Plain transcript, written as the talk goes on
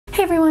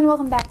Hey everyone,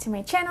 welcome back to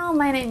my channel.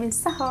 My name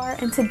is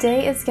Sahar and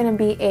today is going to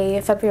be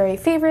a February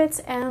favorites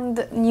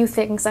and new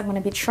things I'm going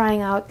to be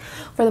trying out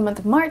for the month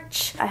of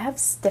March. I have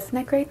stiff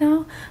neck right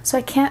now, so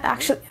I can't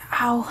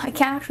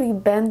actually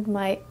bend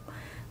my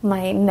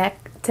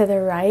neck to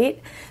the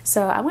right.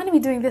 So I'm going to be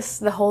doing this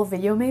the whole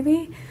video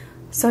maybe.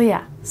 So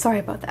yeah, sorry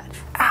about that.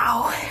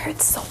 Ow, it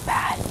hurts so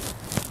bad.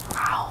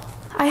 Ow.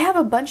 I have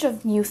a bunch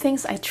of new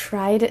things I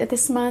tried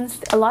this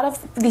month. A lot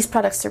of these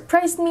products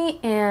surprised me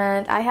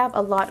and I have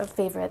a lot of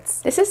favorites.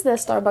 This is the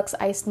Starbucks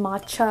iced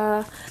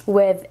matcha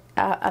with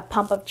a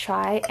pump of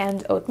chai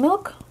and oat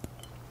milk.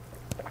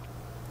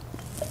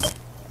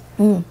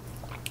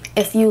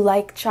 If you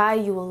like chai,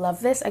 you will love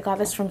this. I got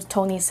this from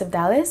Tony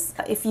Sevdalis.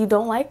 If you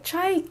don't like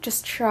chai,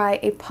 just try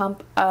a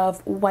pump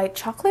of white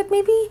chocolate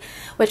maybe,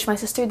 which my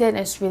sister did and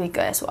it's really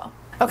good as well.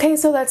 Okay,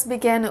 so let's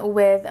begin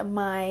with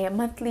my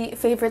monthly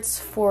favorites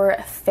for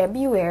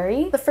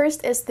February. The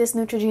first is this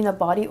Neutrogena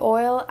body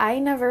oil. I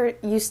never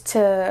used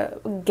to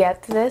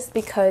get this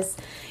because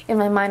in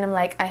my mind I'm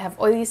like, I have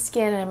oily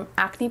skin and I'm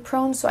acne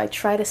prone, so I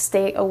try to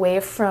stay away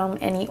from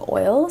any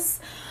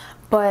oils.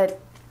 But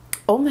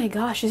oh my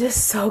gosh, this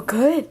is so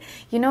good.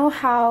 You know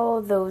how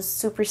those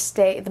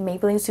SUPERSTAY, the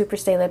Maybelline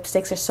SUPERSTAY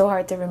lipsticks are so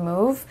hard to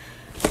remove?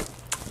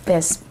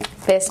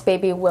 This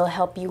baby will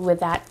help you with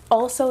that.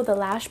 Also the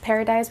Lash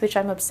Paradise, which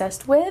I'm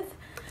obsessed with,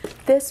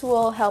 this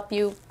will help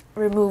you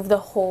remove the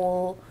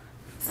whole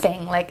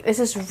thing. Like, this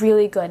is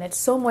really good. It's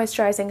so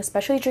moisturizing,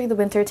 especially during the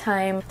winter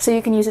time. So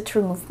you can use it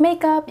to remove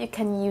makeup, you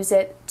can use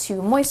it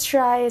to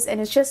moisturize,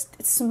 and it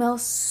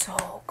smells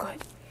so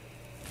good.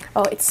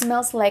 Oh, it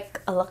smells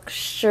like a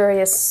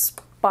luxurious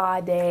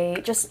spa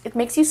day. It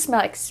makes you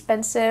smell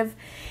expensive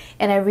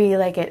and I really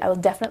like it. I will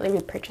definitely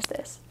repurchase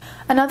this.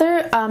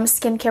 Another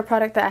skincare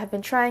product that I have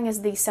been trying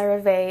is the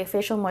Cerave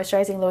Facial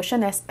Moisturizing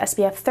Lotion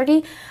SPF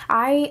 30.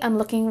 I am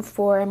looking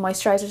for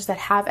moisturizers that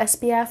have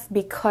SPF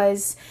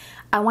because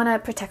I want to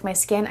protect my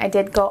skin. I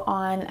did go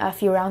on a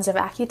few rounds of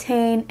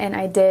Accutane and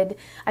I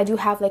do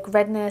have like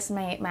redness.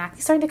 My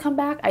acne starting to come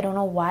back. I don't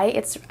know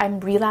why. I'm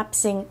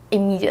relapsing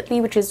immediately,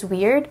 which is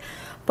weird.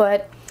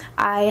 But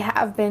I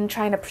have been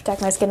trying to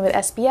protect my skin with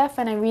SPF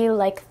and I really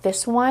like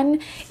this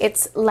one.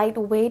 It's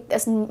lightweight,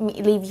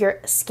 doesn't leave your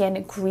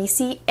skin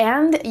greasy,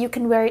 and you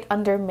can wear it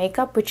under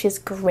makeup, which is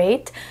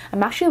great.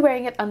 I'm actually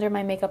wearing it under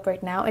my makeup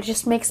right now. It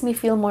just makes me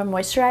feel more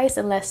moisturized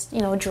and less,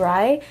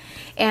 dry.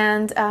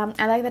 And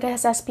I like that it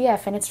has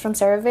SPF and it's from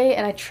CeraVe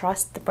and I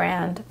trust the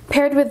brand.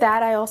 Paired with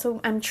that, I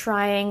also am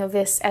trying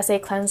this SA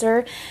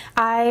cleanser.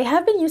 I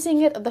have been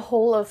using it the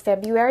whole of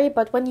February,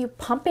 but when you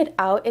pump it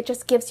out, it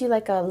just gives you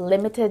like a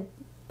limited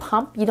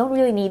pump. You don't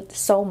really need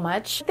so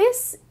much.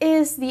 This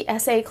is the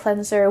SA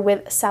cleanser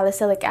with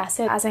salicylic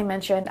acid. As I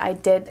mentioned, I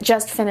did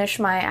just finish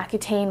my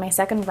Accutane, my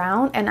second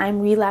round, and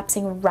I'm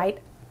relapsing right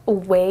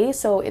away,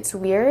 so it's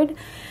weird.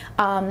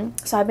 So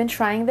I've been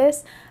trying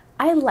this.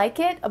 I like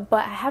it,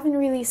 but I haven't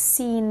really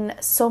seen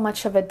so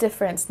much of a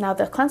difference. Now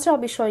the cleanser I'll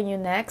be showing you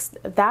next,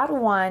 that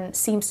one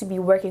seems to be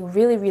working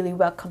really, really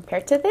well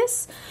compared to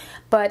this.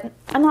 But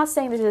I'm not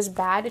saying this is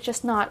bad, it's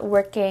just not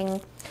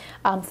working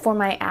for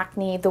my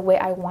acne the way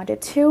I want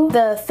it to.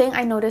 The thing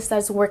I noticed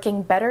that's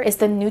working better is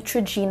the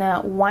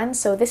Neutrogena one.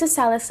 So this is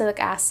salicylic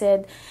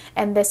acid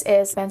and this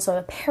is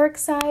benzoyl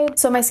peroxide.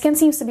 So my skin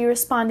seems to be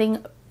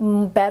responding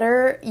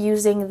better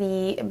using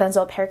the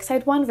benzoyl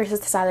peroxide one versus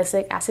the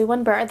salicylic acid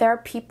one, but there are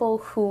people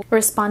who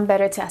respond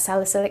better to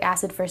salicylic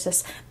acid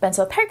versus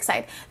benzoyl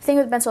peroxide. The thing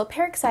with benzoyl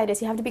peroxide is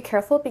you have to be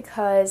careful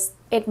because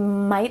it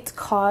might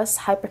cause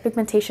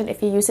hyperpigmentation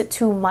if you use it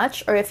too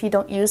much or if you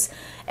don't use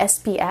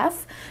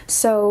SPF.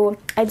 So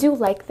I do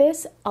like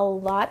this a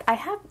lot. I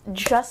have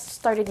just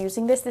started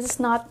using this. This is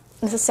not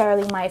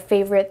necessarily my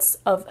favorites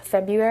of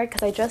February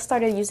because I just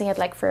started using it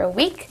like for a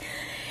week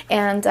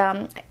and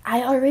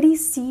I already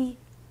see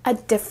a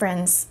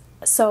difference.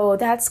 So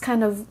that's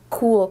kind of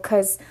cool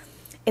because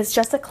it's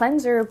just a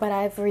cleanser, but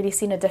I've already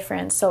seen a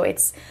difference. So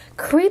it's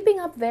creeping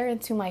up there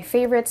into my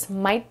favorites,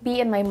 might be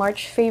in my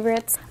March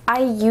favorites. I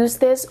use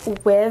this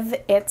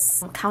with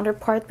its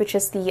counterpart, which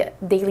is the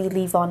Daily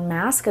Leave-On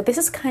Mask. This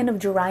is kind of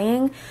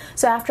drying.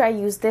 So after I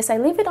use this, I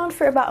leave it on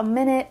for about a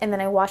minute and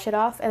then I wash it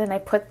off and then I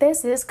put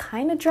this. It is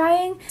kind of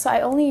drying. So I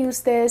only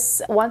use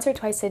this once or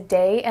twice a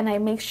day and I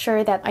make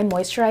sure that I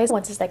moisturize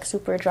once it's like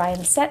super dry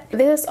and set.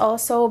 This is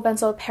also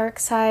benzoyl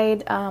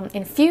peroxide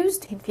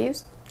infused.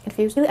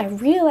 I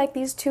really like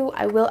these two.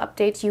 I will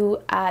update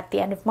you at the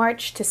end of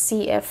March to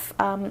see if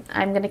I'm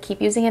going to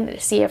keep using it, to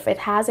see if it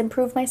has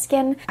improved my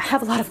skin. I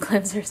have a lot of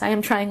cleansers. I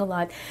am trying a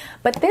lot.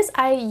 But this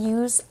I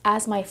use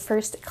as my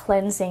first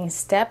cleansing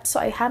step. So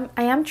I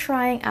am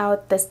trying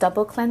out this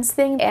double cleanse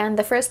thing. And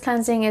the first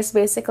cleansing is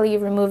basically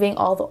removing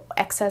all the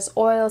excess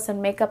oils and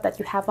makeup that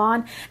you have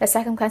on. The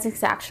second cleansing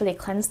is to actually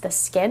cleanse the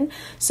skin.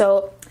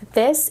 So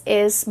this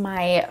is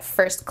my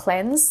first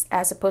cleanse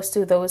as opposed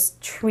to those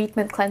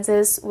treatment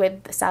cleanses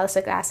with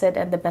salicylic acid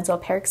and the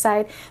benzoyl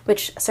peroxide,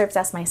 which serves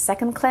as my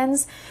second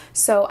cleanse.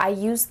 So I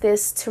use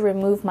this to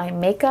remove my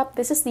makeup.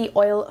 This is the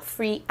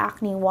oil-free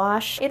acne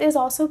wash. It is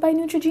also by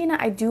Neutrogena.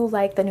 I do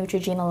like the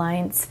Neutrogena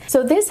lines.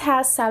 So this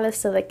has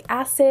salicylic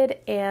acid,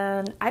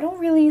 and I don't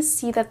really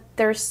see that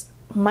there's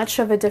much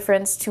of a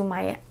difference to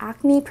my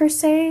acne per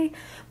se,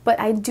 but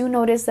I do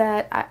notice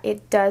that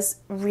it does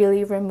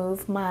really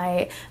remove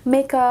my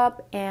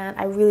makeup, and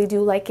I really do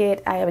like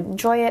it. I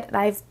enjoy it.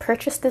 I've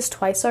purchased this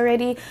twice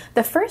already.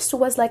 The first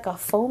was like a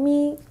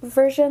foamy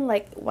version,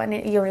 like when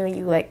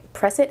you like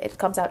press it, it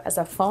comes out as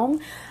a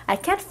foam. I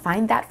can't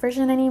find that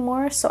version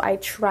anymore, so I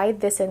tried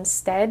this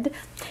instead,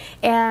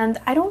 and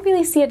I don't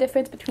really see a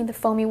difference between the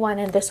foamy one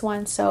and this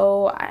one,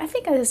 so I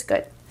think it is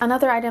good.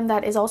 Another item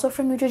that is also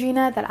from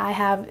Neutrogena that I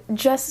have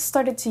just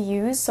started to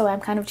use, so I'm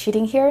kind of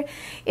cheating here,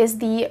 is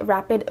the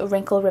Rapid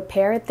Wrinkle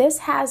Repair.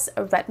 This has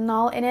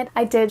retinol in it.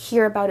 I did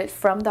hear about it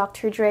from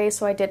Dr. Dre,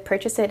 so I did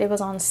purchase it. It was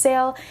on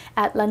sale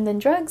at London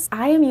Drugs.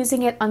 I am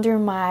using it under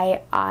my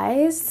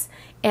eyes,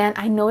 and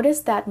I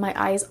noticed that my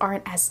eyes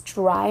aren't as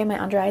dry,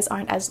 my under eyes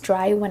aren't as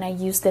dry when I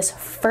use this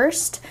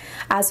first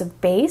as a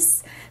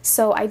base.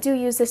 So I do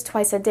use this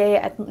twice a day,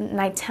 at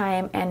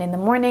nighttime and in the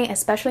morning,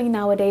 especially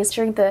nowadays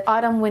during the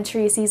autumn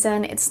wintry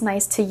season. It's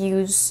nice to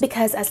use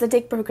because as the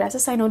day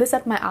progresses, I notice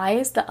that my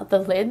eyes,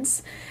 the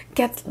lids,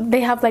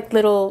 they have like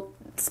little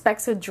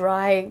specks of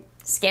dry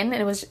skin,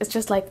 and it's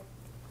just like,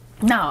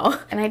 no.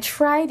 And I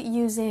tried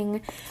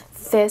using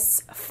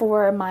this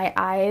for my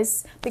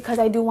eyes because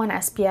I do want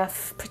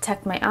SPF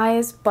protect my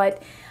eyes,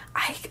 but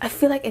I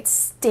feel like it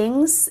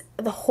stings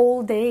the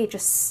whole day. It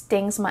just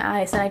stings my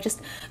eyes, and I just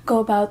go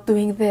about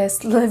doing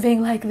this,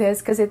 living like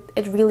this, because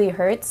it really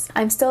hurts.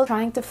 I'm still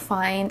trying to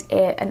find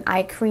an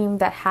eye cream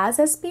that has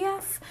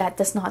SPF that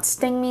does not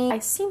sting me. I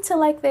seem to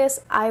like this.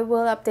 I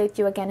will update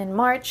you again in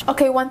March.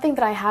 Okay, one thing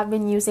that I have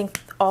been using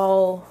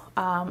all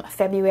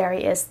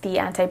February is the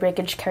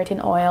Anti-Breakage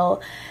Keratin Oil.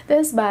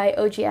 This is by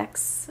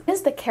OGX. This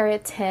is the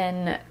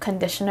Keratin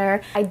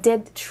conditioner. I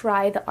did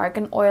try the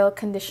Argan Oil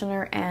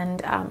conditioner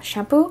and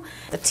shampoo,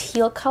 the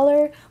teal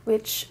color,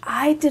 which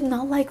I did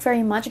not like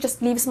very much. It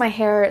just leaves my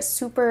hair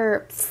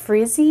super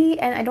frizzy,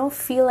 and I don't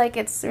feel like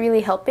it's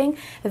really helping.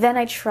 Then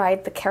I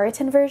tried the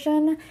Keratin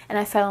version, and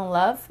I fell in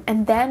love.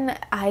 And then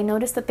I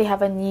noticed that they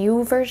have a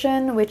new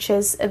version, which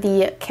is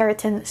the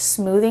Keratin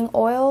Smoothing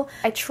Oil.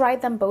 I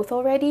tried them both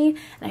already,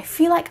 and I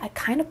feel like I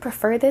kind of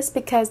prefer this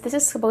because this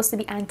is supposed to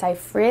be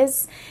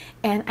anti-frizz,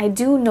 and I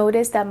do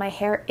notice that my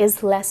hair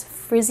is less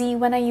frizzy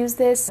when I use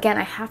this. Again,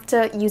 I have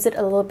to use it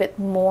a little bit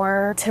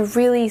more to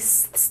really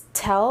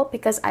tell,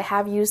 because I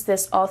have used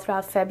this all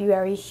throughout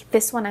February.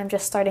 This one I'm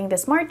just starting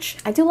this March.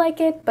 I do like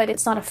it, but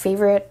it's not a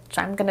favorite.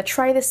 So I'm gonna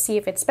try this, see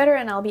if it's better,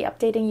 and I'll be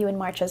updating you in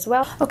March as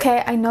well.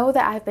 Okay, I know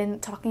that I've been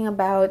talking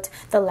about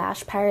the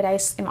Lash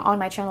Paradise on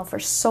my channel for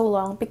so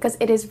long because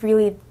it is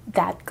really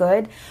that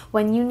good.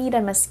 When you need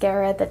a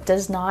mascara that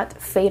does not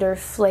fade or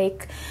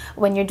flake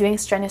when you're doing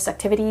strenuous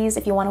activities,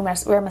 if you want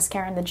to wear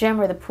mascara in the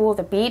gym or the pool,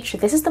 the beach,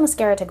 this is the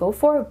mascara to go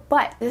for.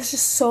 But this is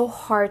just so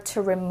hard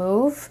to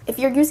remove. If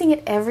you're using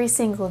it every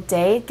single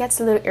day, it gets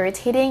a little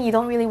irritating. You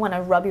don't really want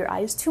to rub your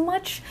eyes too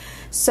much.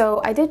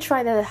 So I did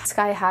try the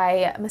Sky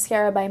High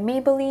mascara by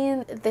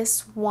Maybelline.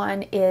 This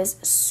one is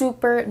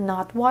super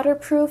not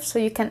waterproof, so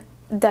you can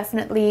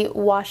definitely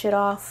wash it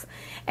off,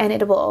 and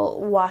it will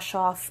wash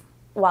off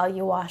while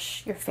you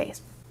wash your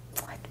face.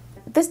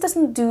 This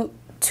doesn't do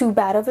too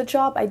bad of a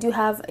job. I do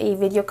have a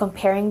video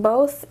comparing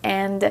both,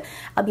 and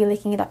I'll be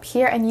linking it up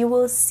here, and you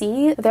will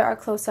see there are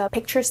close-up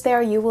pictures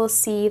there. You will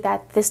see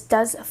that this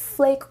does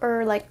flake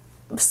or like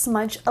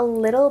smudge a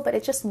little, but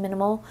it's just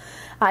minimal.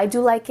 I do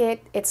like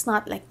it. It's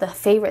not like the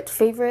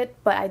favorite,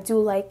 but I do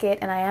like it,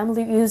 and I am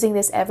using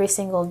this every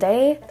single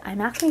day. I'm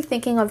actually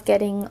thinking of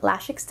getting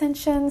lash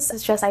extensions.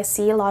 It's just I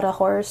see a lot of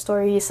horror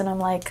stories, and I'm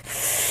like,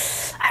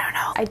 I don't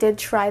know. I did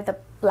try the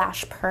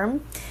lash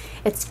perm.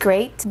 It's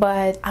great,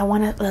 but I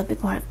want a little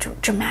bit more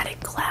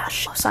dramatic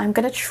lash. So I'm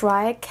gonna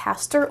try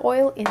castor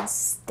oil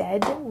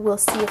instead. We'll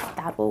see if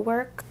that will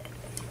work.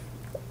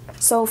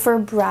 So for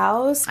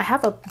brows, I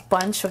have a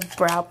bunch of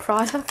brow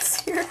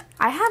products here.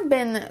 I have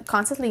been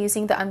constantly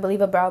using the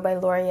Unbelievable Brow by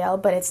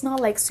L'Oreal, but it's not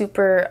like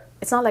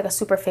a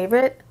super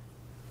favorite.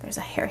 There's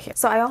a hair here.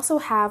 So I also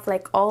have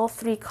like all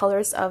three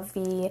colors of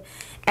the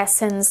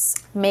Essence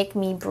Make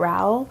Me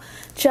Brow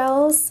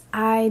gels.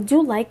 I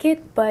do like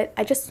it, but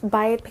I just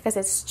buy it because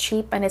it's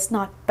cheap and it's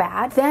not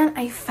bad. Then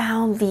I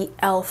found the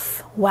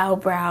e.l.f. Wow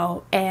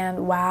Brow,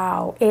 and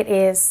wow,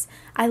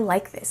 I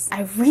like this.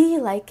 I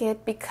really like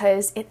it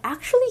because it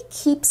actually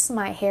keeps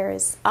my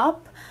hairs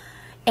up.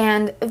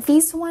 And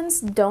these ones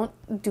don't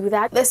do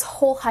that. This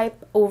whole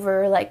hype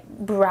over like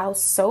brow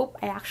soap,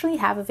 I actually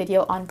have a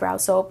video on brow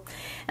soap,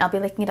 and I'll be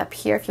linking it up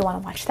here if you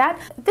want to watch that.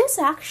 This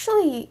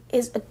actually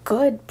is a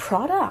good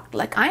product.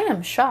 Like, I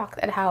am shocked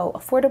at how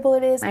affordable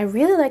it is. I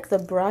really like the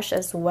brush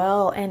as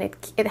well, and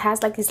it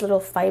has like these little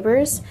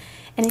fibers,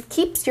 and it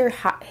keeps your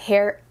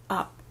hair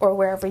up. or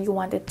wherever you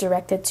want it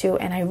directed to,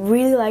 and I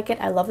really like it.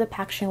 I love the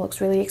packaging, it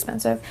looks really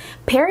expensive.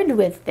 Paired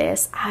with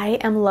this, I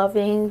am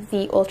loving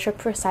the Ultra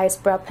Precise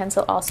Brow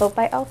Pencil, also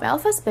by e.l.f.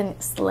 e.l.f. has been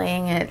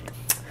slaying it.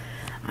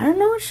 I don't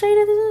know what shade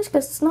it is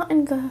because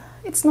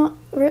it's not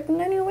written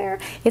anywhere.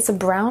 It's a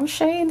brown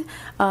shade,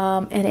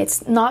 and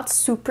it's not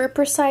super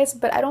precise,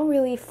 but I don't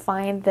really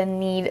find the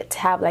need to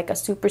have like a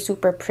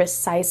super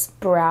precise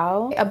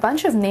brow. A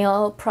bunch of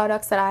nail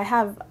products that I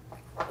have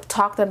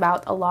talked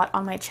about a lot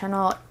on my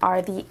channel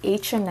are the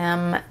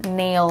H&M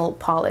Nail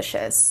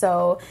Polishes.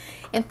 So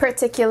in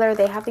particular,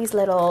 they have these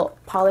little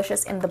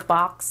polishes in the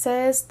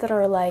boxes that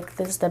are like,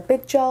 this is the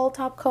big gel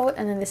top coat,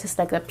 and then this is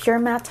like the pure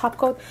matte top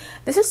coat.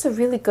 This is a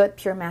really good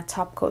pure matte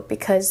top coat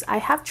because I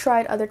have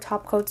tried other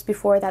top coats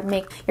before that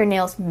make your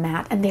nails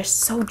matte and they're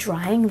so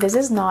drying. This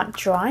is not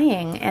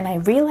drying and I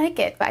really like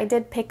it. I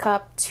did pick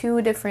up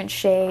 2 different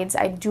shades.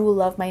 I do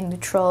love my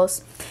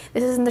neutrals.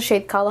 This is in the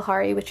shade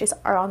Kalahari, which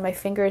are on my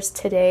fingers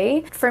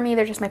today. For me,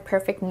 they're just my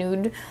perfect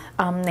nude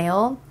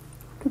nail.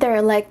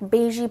 They're like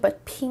beigey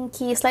but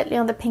pinky, slightly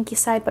on the pinky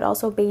side, but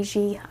also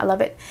beigey. I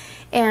love it.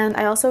 And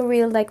I also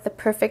really like the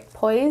Perfect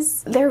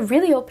Poise. They're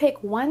really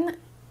opaque. 1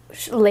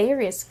 layer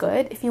is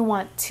good. If you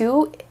want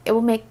 2, it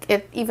will make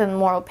it even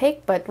more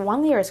opaque, but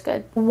 1 layer is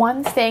good.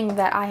 One thing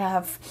that I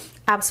have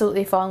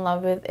absolutely fallen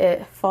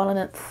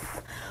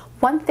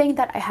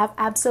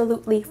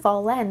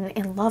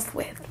in love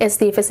with is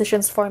the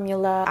Physicians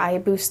Formula Eye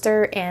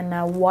Booster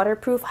and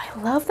Waterproof. I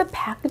love the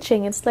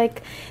packaging. It's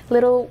like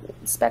little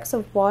specks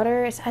of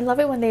water. I love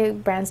it when the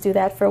brands do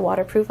that for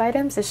waterproof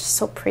items. It's just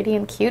so pretty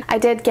and cute. I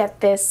did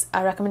get this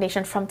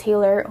recommendation from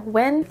Taylor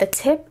when the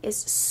tip is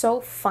so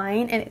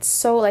fine and it's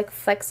so like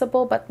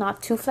flexible but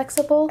not too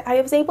flexible.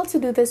 I was able to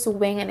do this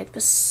wing and it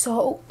was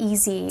so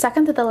easy.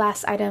 Second to the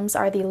last items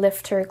are the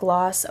Lifter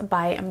Gloss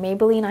by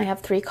Maybelline. I have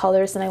 3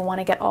 colors and I want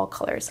to get all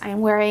colors. I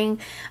am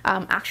wearing,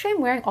 actually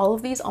I'm wearing all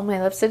of these on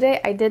my lips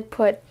today. I did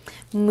put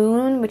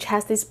Moon, which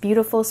has this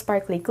beautiful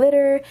sparkly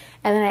glitter,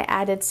 and then I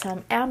added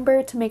some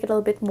amber to make it a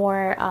little bit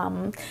more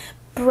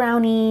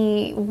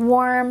brownie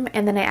warm,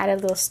 and then I added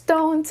a little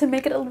stone to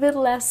make it a little bit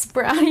less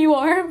brownie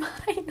warm.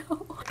 I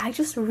know. I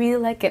just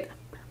really like it.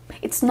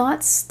 It's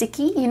not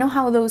sticky. You know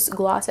how those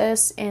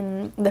glosses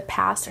in the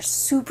past are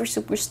super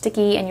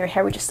sticky and your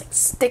hair would just like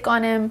stick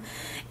on them?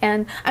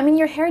 And I mean,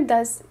 your hair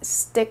does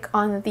stick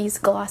on these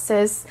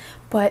glosses,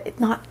 but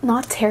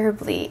not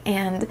terribly.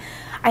 And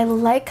I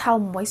like how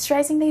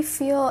moisturizing they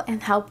feel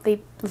and how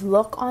they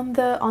look on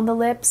the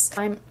lips.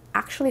 I'm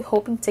actually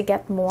hoping to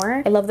get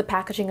more. I love the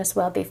packaging as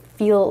well. They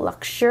feel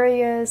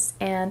luxurious.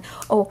 And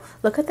oh,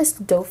 look at this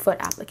doe foot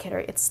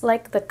applicator. It's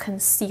like the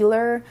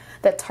concealer,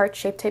 the Tarte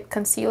Shape Tape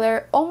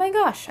concealer. Oh my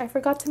gosh, I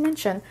forgot to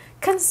mention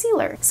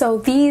concealer. So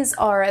these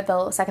are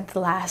the second to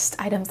the last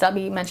items that I'll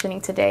be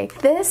mentioning today.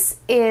 This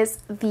is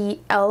the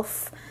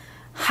e.l.f.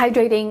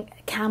 Hydrating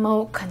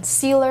Camo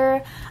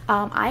Concealer.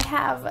 I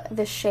have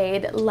the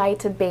shade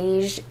Light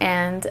Beige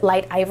and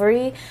Light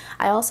Ivory.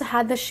 I also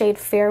had the shade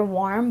Fair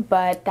Warm,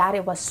 but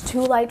it was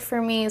too light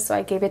for me, so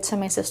I gave it to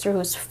my sister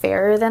who's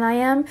fairer than I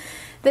am.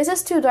 This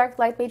is too dark,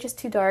 Light Beige is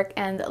too dark,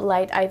 and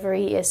Light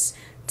Ivory is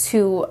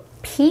too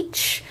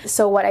peach.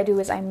 So what I do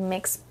is I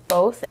mix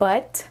both,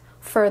 but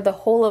for the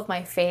whole of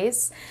my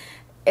face,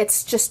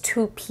 it's just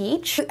too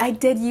peach. I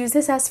did use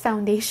this as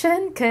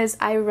foundation because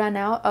I ran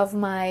out of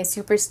my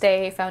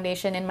Superstay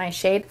foundation in my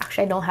shade.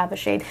 Actually, I don't have a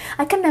shade.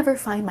 I can never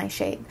find my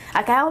shade.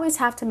 Like, I always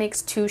have to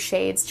mix 2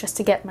 shades just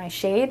to get my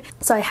shade.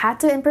 So I had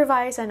to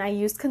improvise and I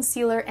used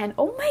concealer, and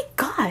oh my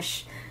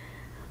gosh,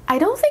 I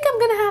don't think I'm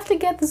gonna have to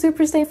get the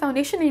Superstay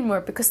foundation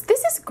anymore because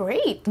this is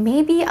great.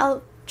 Maybe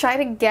I'll try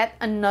to get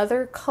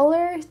another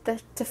color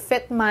to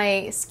fit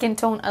my skin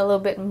tone a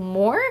little bit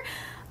more.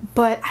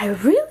 But I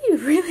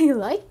really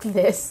like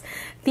this.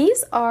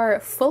 These are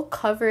full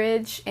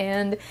coverage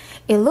and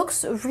it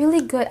looks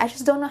really good. I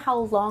just don't know how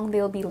long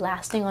they'll be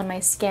lasting on my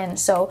skin.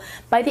 So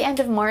by the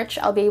end of March,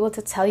 I'll be able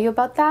to tell you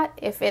about that,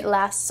 if it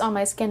lasts on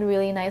my skin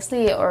really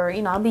nicely, or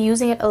you know, I'll be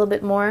using it a little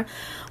bit more.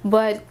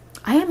 But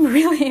I am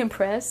really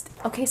impressed.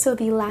 Okay, so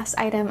the last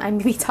item I'm going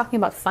to be talking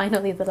about,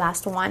 finally the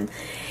last one,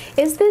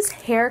 is this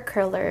hair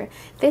curler.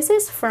 This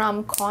is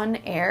from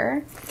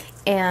Conair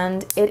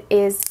and it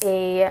is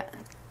a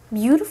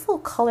beautiful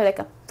color, like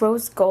a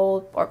rose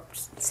gold, or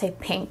say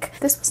pink.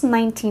 This was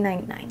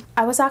 $19.99.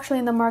 I was actually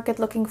in the market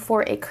looking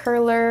for a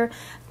curler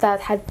that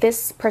had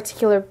this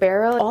particular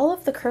barrel. All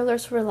of the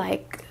curlers were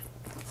like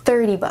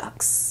 30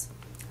 bucks,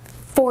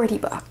 40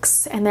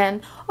 bucks, and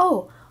then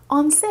oh,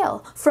 on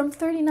sale from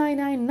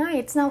 $39.99,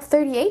 it's now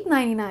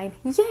 $38.99.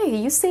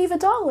 Yay, you save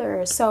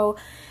 $1. So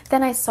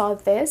then I saw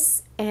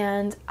this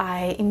and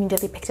I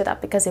immediately picked it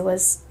up because it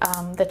was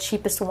the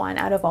cheapest one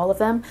out of all of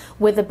them,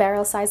 with the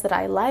barrel size that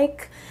I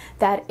like.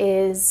 That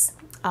is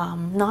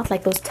not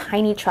like those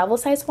tiny travel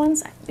size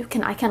ones.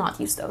 I cannot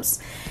use those.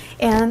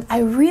 And I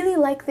really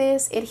like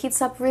this. It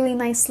heats up really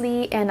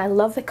nicely and I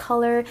love the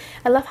color.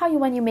 I love how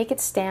when you make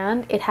it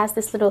stand, it has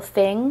this little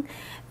thing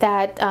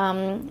that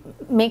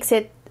makes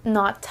it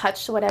not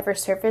touch whatever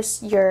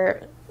surface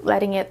you're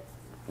letting it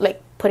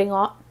like putting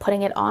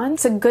it on.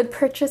 It's a good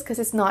purchase because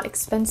it's not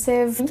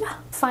expensive. Yeah,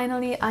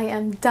 finally I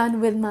am done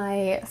with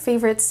my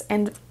favorites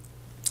and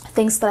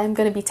things that I'm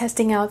going to be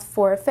testing out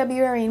for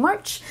February and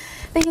March.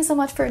 Thank you so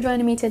much for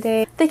joining me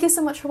today. Thank you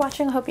so much for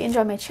watching. I hope you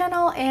enjoyed my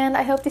channel, and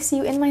I hope to see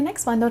you in my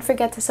next one. Don't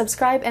forget to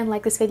subscribe and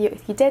like this video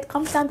if you did.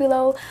 Comment down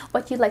below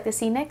what you'd like to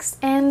see next,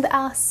 and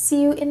I'll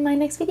see you in my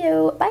next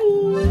video.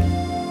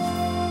 Bye!